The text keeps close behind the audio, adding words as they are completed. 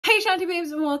Ashanti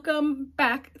babes, and welcome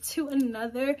back to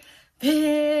another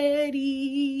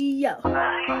video.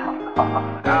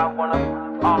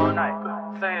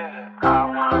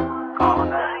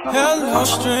 Hello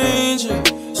stranger,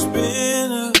 it's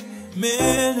been a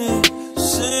minute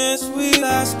since we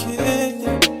last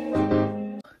kicked.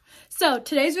 So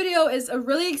today's video is a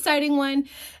really exciting one.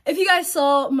 If you guys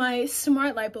saw my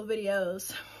smart lipo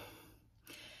videos,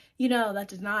 you know that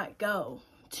did not go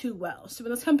too well. So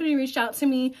when this company reached out to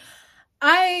me,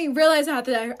 I realized I had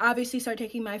to obviously start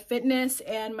taking my fitness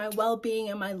and my well-being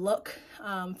and my look,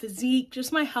 physique,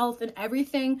 just my health and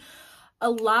everything a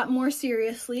lot more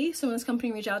seriously. So when this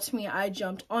company reached out to me, I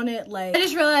jumped on it. Like, I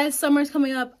just realized summer's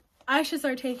coming up. I should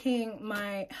start taking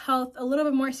my health a little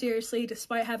bit more seriously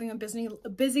despite having a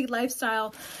busy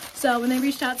lifestyle. So when they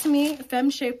reached out to me,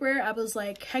 FEMME Shapewear, I was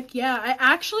like, heck yeah. I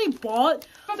actually bought, I don't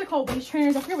know what they're called, waist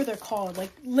trainers. I forget what they're called.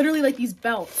 Like literally like these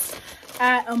belts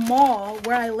at a mall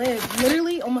where I live,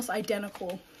 literally almost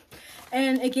identical.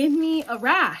 And it gave me a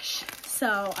rash.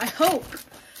 So I hope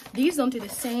these don't do the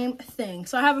same thing.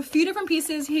 So I have a few different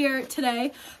pieces here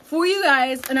today for you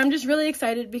guys, and I'm just really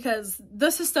excited because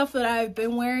this is stuff that I've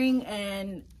been wearing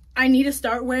and I need to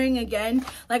start wearing again.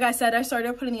 Like I said, I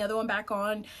started putting the other one back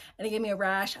on and it gave me a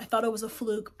rash. I thought it was a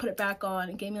fluke, put it back on,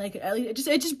 it gave me like it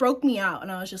just broke me out,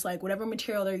 and I was just like, whatever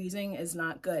material they're using is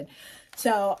not good.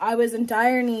 So I was in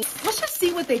dire need. Let's just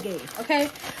see what they gave, okay?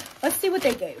 Let's see what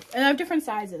they gave. And I have different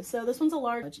sizes. So this one's a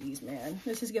large. Oh, geez, man.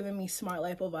 This is giving me smart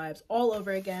lipo vibes all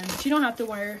over again. But you don't have to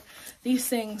wear these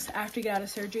things after you get out of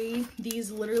surgery.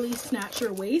 These literally snatch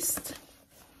your waist.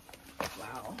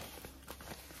 Wow.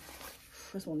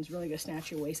 This one's really gonna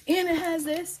snatch your waist. And it has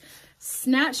this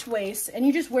snatch waist. And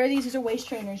you just wear these. These are waist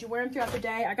trainers. You wear them throughout the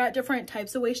day. I got different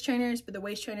types of waist trainers, but the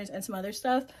waist trainers and some other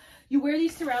stuff. You wear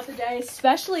these throughout the day,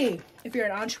 especially if you're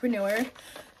an entrepreneur,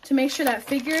 to make sure that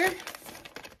figure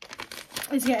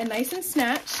is getting nice and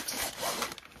snatched.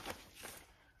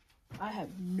 I have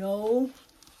no...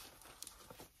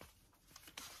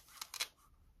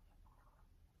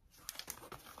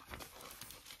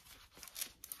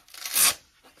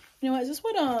 You know what, is this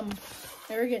what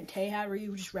Arrogant Tay had, where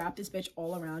you just wrap this bitch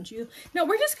all around you? No,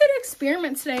 we're just gonna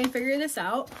experiment today and figure this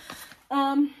out.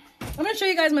 I'm gonna show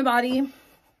you guys my body.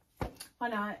 Why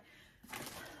not?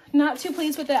 Not too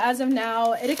pleased with it as of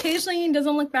now. It occasionally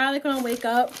doesn't look bad, like when I wake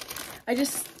up. I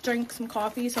just drank some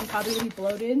coffee, so I'm probably gonna be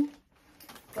bloated.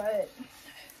 But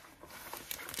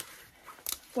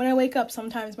when I wake up,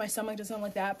 sometimes my stomach doesn't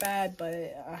look that bad,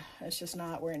 but it's just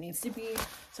not where it needs to be.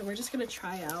 So we're just gonna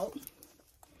try out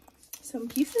some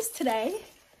pieces today.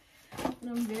 And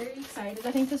I'm very excited.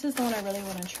 I think this is the one I really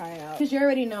want to try out, because you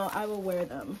already know I will wear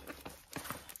them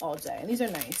all day. These are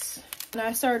nice. And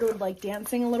I started with like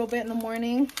dancing a little bit in the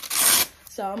morning,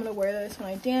 so I'm gonna wear this when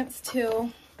I dance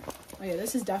too. Oh yeah,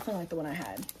 this is definitely like the one I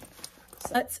had.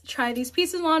 So let's try these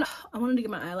pieces on. I wanted to get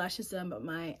my eyelashes done, but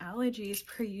my allergies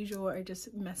per usual are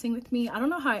just messing with me. I don't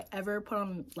know how I ever put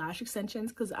on lash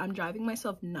extensions, because I'm driving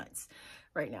myself nuts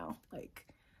right now. Like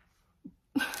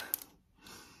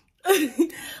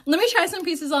let me try some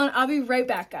pieces on. I'll be right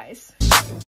back, guys.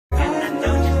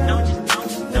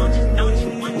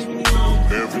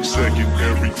 Every second,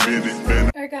 every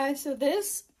minute. Alright guys, so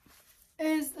this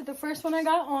is the first one I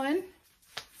got on.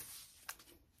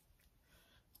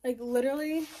 Like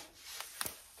literally,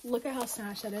 look at how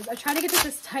snatched that is. I try to get this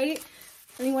as tight,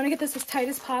 and you want to get this as tight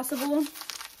as possible.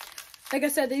 Like I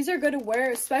said, these are good to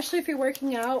wear, especially if you're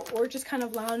working out or just kind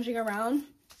of lounging around.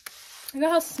 Look at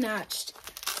how snatched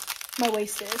my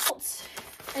waist is.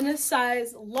 In a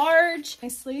size large,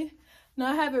 nicely. Now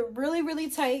I have it really, really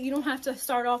tight. You don't have to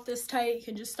start off this tight. You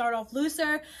can just start off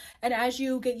looser. And as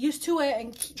you get used to it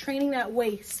and keep training that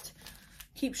waist,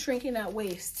 keep shrinking that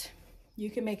waist, you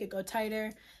can make it go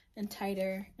tighter and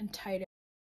tighter and tighter.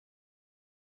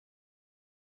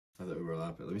 How's that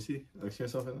overlap it? Let me see. Look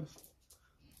yourself in this.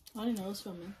 I didn't know it was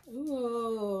filming.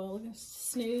 Ooh, look at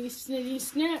snitty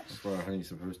snatch. That's where I'm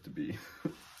supposed to be.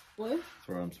 What? That's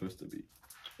where I'm supposed to be.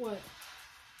 What?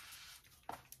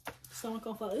 Stomach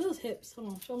off. Look at those hips.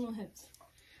 Hold on, show them the hips.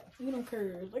 Look at them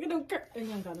curves. Look at them curves. You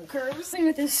don't got no curves. Same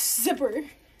with this zipper.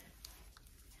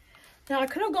 Now I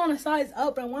could have gone a size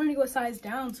up, but I wanted to go a size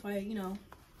down so I, you know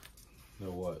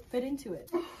what? Fit into it.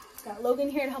 Got Logan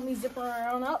here to help me zip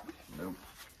around up. Nope.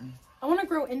 I want to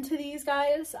grow into these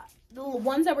guys. The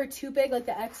ones that were too big, like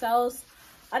the XLs,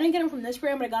 I didn't get them from this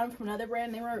brand, but I got them from another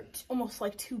brand. They were almost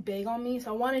like too big on me,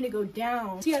 so I wanted to go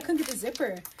down. See, I couldn't get the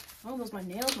zipper. Oh, those my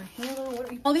nails, my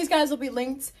hands. All these guys will be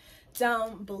linked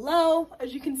down below.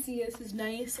 As you can see, this is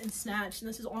nice and snatched, and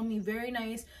this is on me very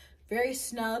nice, very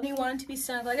snug. You want it to be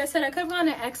snug. Like I said, I could have gone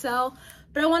an XL,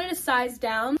 but I wanted to size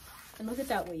down. And look at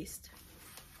that waist.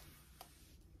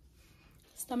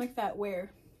 Stomach fat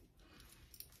wear.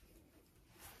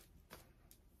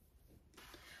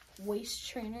 Waist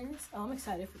trainers. Oh, I'm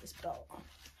excited for this belt.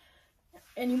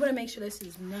 And you want to make sure this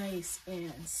is nice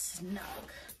and snug.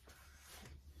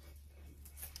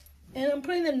 And I'm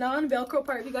putting the non-Velcro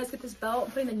part. If you guys get this belt,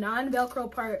 I'm putting the non-Velcro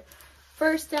part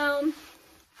first down.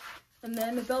 And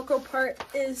then the Velcro part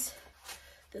is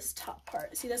this top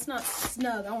part. See, that's not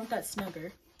snug. I want that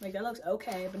snugger. Like, that looks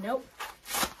okay, but nope.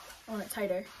 I want it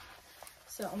tighter.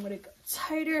 So I'm going to go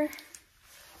tighter.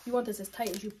 You want this as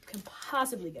tight as you can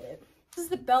possibly get it. This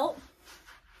is the belt.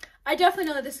 I definitely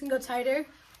know that this can go tighter,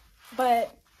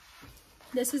 but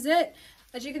this is it.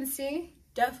 As you can see,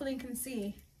 definitely can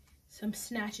see some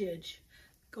snatchage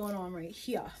going on right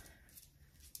here.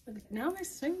 Now it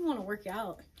makes me want to work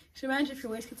out. So imagine if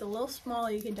your waist gets a little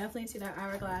smaller, you can definitely see that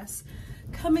hourglass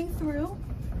coming through.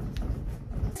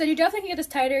 So you definitely can get this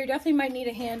tighter. You definitely might need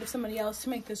a hand of somebody else to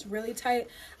make this really tight.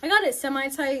 I got it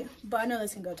semi-tight, but I know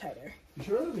this can go tighter. You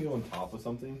sure that doesn't go on top of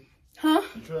something? Huh?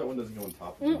 You sure that one doesn't go on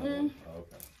top of something? Oh,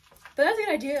 okay. But that's a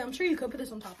good idea. I'm sure you could put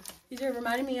this on top of something. These are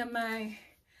reminding me of my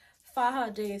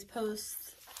faja days post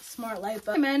smart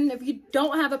lipo. And if you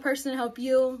don't have a person to help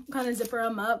you kind of zipper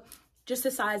them up, just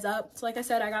to size up. So like I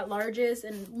said, I got larges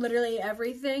and literally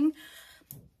everything.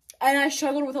 And I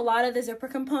struggled with a lot of the zipper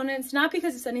components, not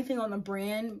because it's anything on the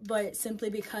brand, but simply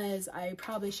because I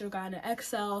probably should have gotten an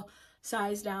XL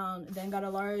size down, then got a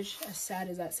large, as sad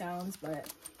as that sounds.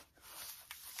 But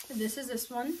this is this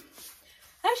one.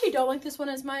 I actually don't like this one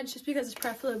as much, just because it's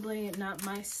preferably not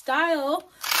my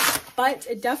style, but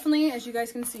it definitely, as you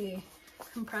guys can see,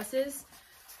 compresses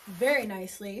very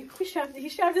nicely. He strapped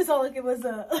this on like it was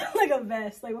a like a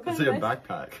vest. Like what kind of vest? It's like a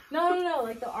backpack. No,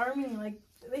 like the army, like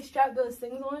they strap those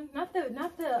things on. Not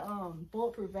the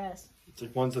bulletproof vest. It's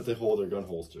like ones that they hold their gun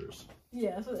holsters.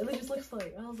 Yeah, that's what it just looks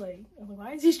like. I was like,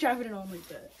 why is he strapping it on like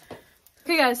that?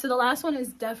 Okay guys, so the last one is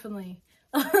definitely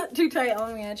too tight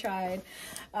on me. I tried.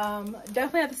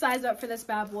 Definitely have to size up for this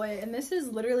bad boy, and this is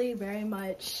literally very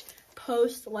much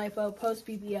post lipo, post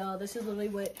BBL. This is literally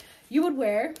what you would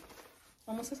wear.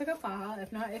 Almost looks like a faja,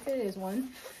 if it is one.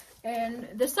 And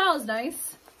this style is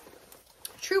nice.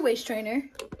 True waist trainer.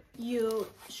 You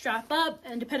strap up,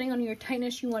 and depending on your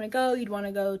tightness you want to go, you'd want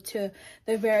to go to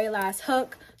the very last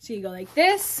hook. So you go like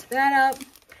this, that up,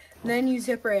 then you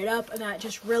zipper it up, and that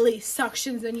just really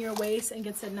suctions in your waist and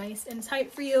gets it nice and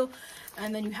tight for you.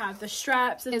 And then you have the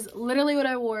straps. It is literally what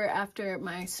I wore after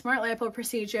my smart lipo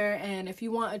procedure. And if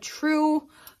you want a true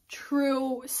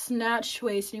snatched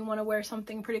waist and you want to wear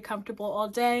something pretty comfortable all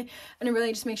day and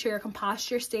really just make sure your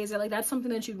composture stays there, like that's something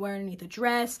that you'd wear underneath a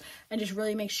dress and just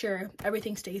really make sure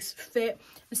everything stays fit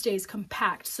and stays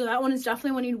compact. So that one is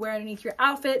definitely one you'd wear underneath your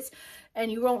outfits, and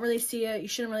you won't really see it. You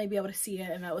shouldn't really be able to see it,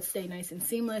 and that would stay nice and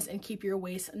seamless and keep your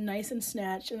waist nice and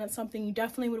snatched, and that's something you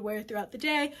definitely would wear throughout the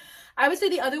day. I would say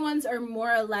the other ones are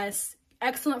more or less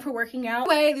excellent for working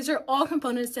out. Anyway, these are all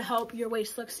components to help your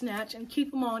waist look snatched, and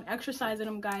keep them on, exercising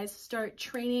them, guys. Start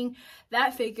training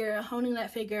that figure, honing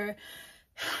that figure.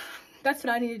 That's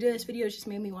what I need to do. This video just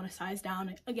made me want to size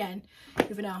down again,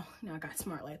 even though now I got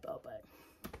smart lipo, but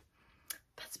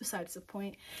that's besides the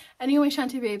point. Anyway,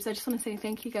 Shanti babes, I just want to say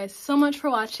thank you guys so much for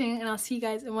watching, and I'll see you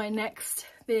guys in my next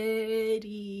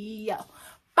video.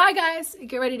 Bye guys.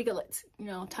 Get ready to get,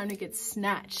 time to get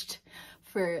snatched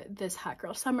for this hot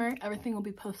girl summer. Everything will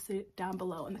be posted down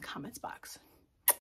below in the comments box.